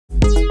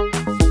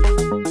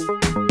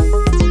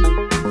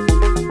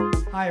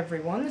Hi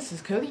everyone, this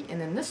is Cody,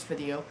 and in this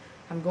video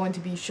I'm going to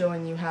be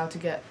showing you how to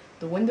get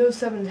the Windows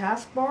 7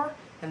 taskbar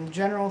and the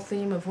general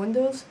theme of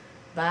Windows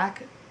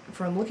back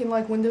from looking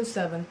like Windows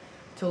 7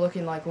 to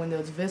looking like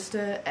Windows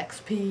Vista,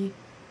 XP,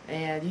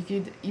 and you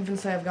could even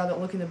say I've got it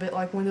looking a bit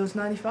like Windows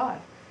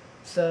 95.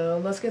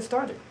 So let's get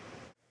started.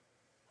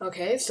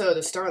 Okay, so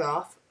to start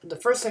off, the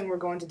first thing we're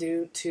going to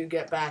do to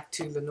get back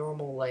to the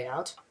normal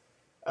layout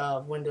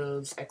of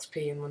Windows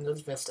XP and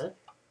Windows Vista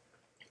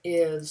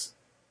is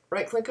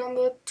right-click on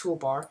the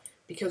toolbar,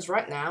 because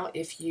right now,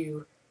 if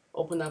you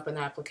open up an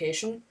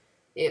application,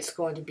 it's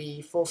going to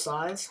be full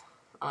size.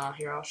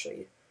 Here, I'll show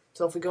you.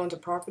 So if we go into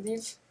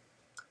Properties,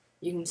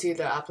 you can see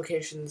the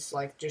application's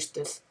like just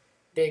this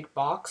big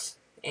box,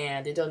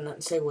 and it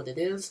doesn't say what it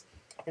is.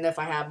 And if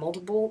I have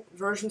multiple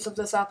versions of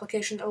this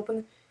application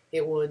open,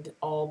 it would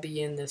all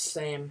be in this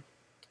same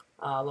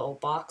little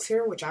box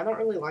here, which I don't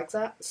really like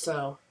that.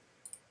 So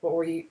what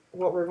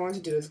we're going to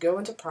do is go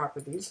into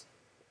Properties,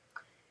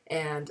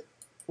 and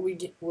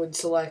we would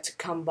select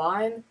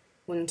Combine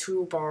when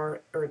toolbar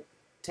or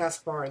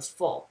taskbar is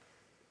full.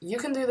 You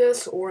can do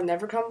this or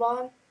never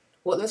combine.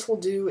 What this will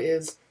do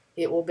is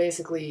it will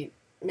basically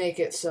make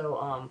it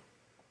so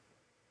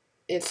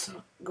it's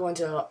going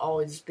to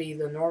always be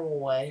the normal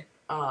way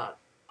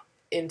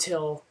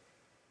until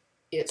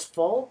it's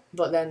full,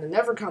 but then the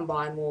never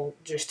combine will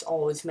just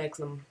always make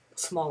them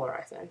smaller,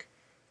 I think.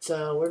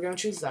 So we're going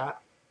to choose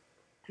that.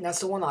 And that's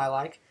the one I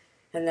like.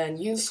 And then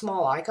use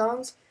small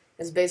icons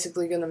is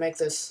basically going to make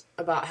this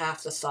about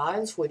half the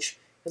size, which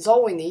is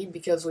all we need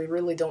because we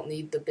really don't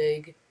need the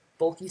big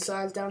bulky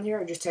size down here.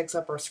 It just takes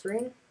up our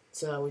screen.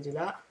 So we do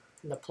that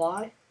and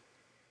apply.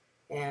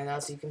 And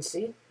as you can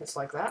see, it's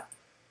like that.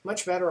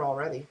 Much better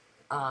already.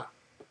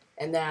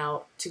 And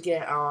now to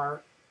get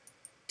our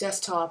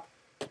desktop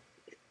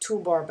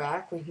toolbar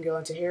back, we can go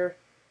into here,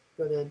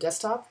 go to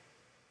desktop,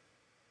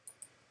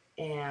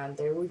 and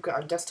there we've got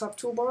our desktop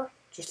toolbar,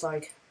 just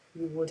like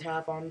you would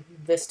have on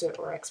Vista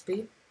or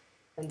XP.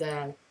 And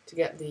then to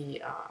get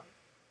the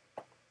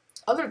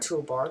other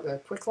toolbar,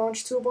 the quick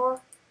launch toolbar,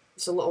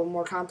 it's a little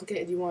more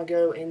complicated. You want to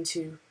go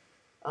into,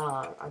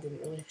 I didn't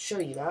really show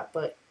you that,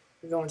 but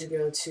you're going to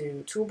go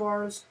to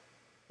toolbars,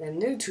 then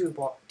new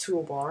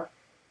toolbar,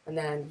 and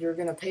then you're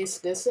going to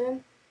paste this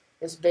in.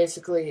 It's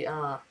basically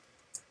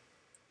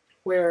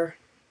where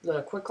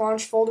the quick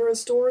launch folder is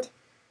stored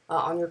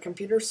on your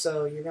computer.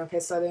 So you're going to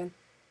paste that in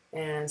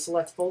and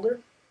select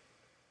folder,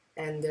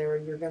 and there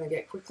you're going to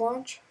get quick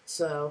launch.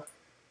 So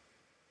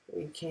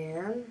we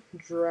can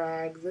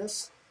drag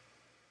this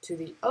to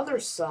the other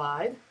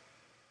side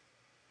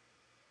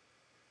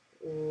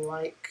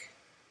like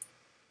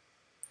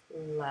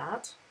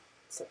that,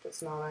 except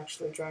it's not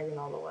actually dragging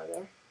all the way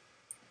there.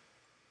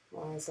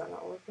 Why is that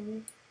not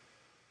working?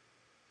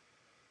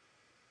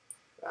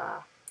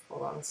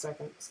 Hold on a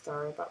second,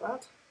 sorry about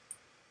that.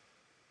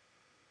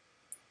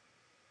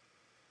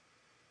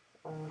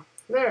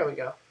 There we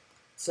go.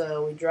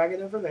 So we drag it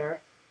over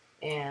there,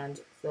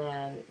 and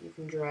then you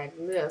can drag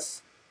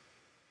this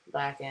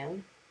back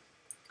in,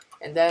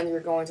 and then you're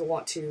going to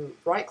want to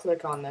right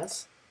click on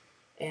this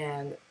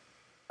and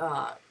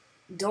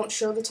don't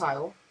show the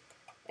title,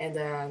 and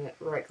then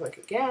right click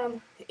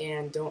again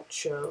and don't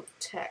show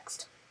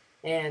text.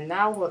 And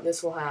now what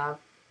this will have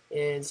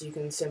is you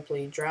can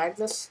simply drag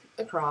this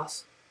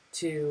across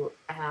to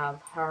have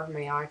however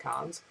many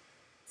icons.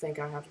 I think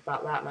I have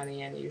about that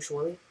many in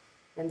usually,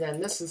 and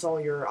then this is all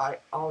your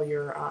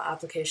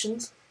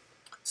applications.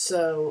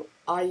 So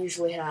I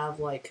usually have,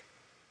 like,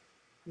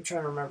 I'm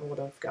trying to remember what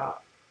I've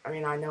got. I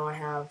mean, I know I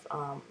have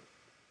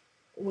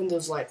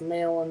Windows like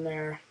Mail in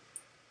there.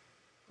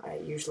 I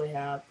usually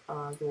have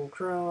Google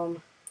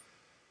Chrome.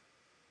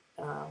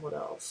 What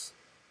else?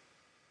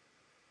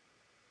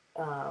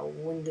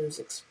 Windows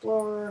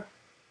Explorer.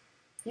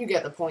 You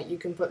get the point. You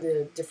can put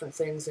the different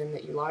things in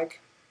that you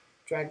like,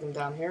 drag them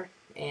down here,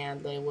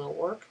 and they will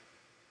work.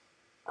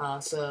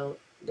 So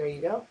there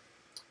you go.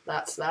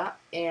 That's that.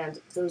 And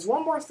there's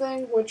one more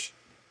thing which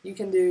you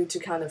can do to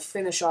kind of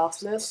finish off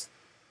this,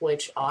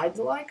 which I'd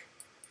like.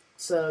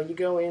 So you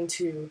go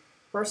into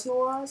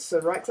Personalize, so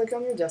right click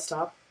on your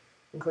desktop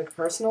and click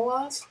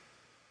Personalize,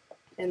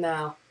 and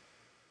now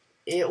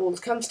it will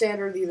come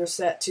standard, either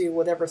set to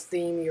whatever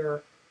theme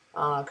your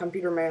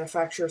computer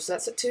manufacturer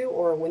sets it to,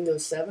 or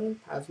Windows 7,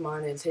 as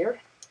mine is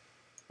here.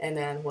 And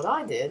then what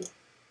I did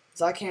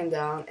is I came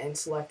down and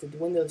selected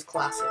Windows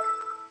Classic.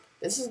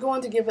 This is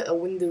going to give it a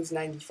Windows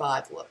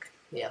 95 look.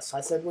 Yes,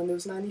 I said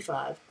Windows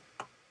 95.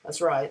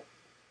 That's right.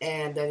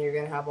 And then you're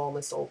going to have all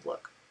this old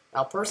look.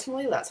 Now,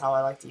 personally, that's how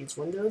I like to use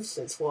Windows.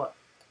 It's what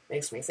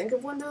makes me think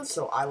of Windows,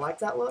 so I like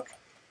that look.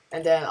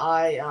 And then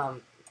I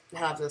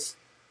have this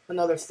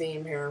another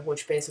theme here,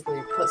 which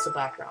basically puts the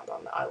background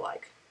on that I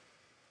like.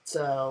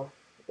 So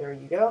there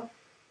you go.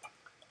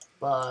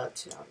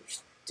 But I'll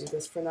just do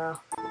this for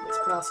now. It's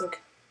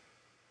classic.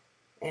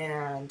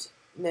 And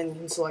then you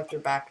can select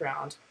your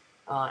background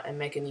and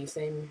make a new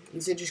theme.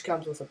 Usually it just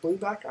comes with a blue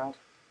background.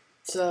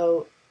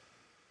 So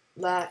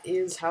that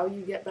is how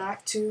you get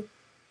back to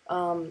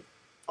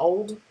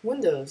old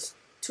Windows.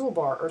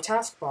 toolbar or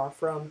taskbar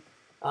from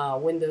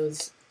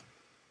Windows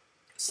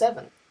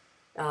 7.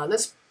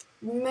 This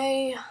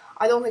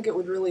I don't think it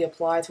would really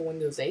apply to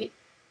Windows 8,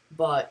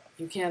 but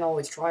you can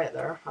always try it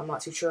there. I'm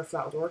not too sure if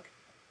that would work,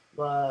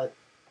 but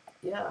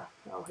yeah,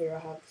 here I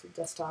have the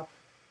desktop.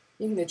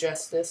 You can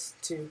adjust this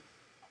to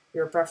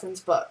your preference,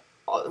 but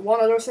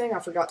one other thing I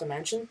forgot to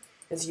mention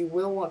is you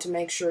will want to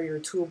make sure your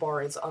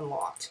toolbar is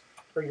unlocked,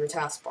 or your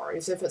taskbar,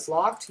 because if it's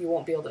locked, you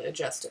won't be able to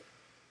adjust it,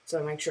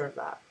 so make sure of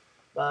that.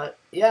 But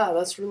yeah,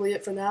 that's really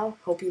it for now.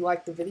 Hope you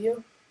liked the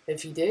video.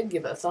 If you did,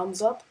 give it a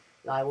thumbs up,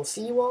 and I will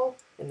see you all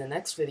in the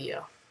next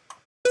video.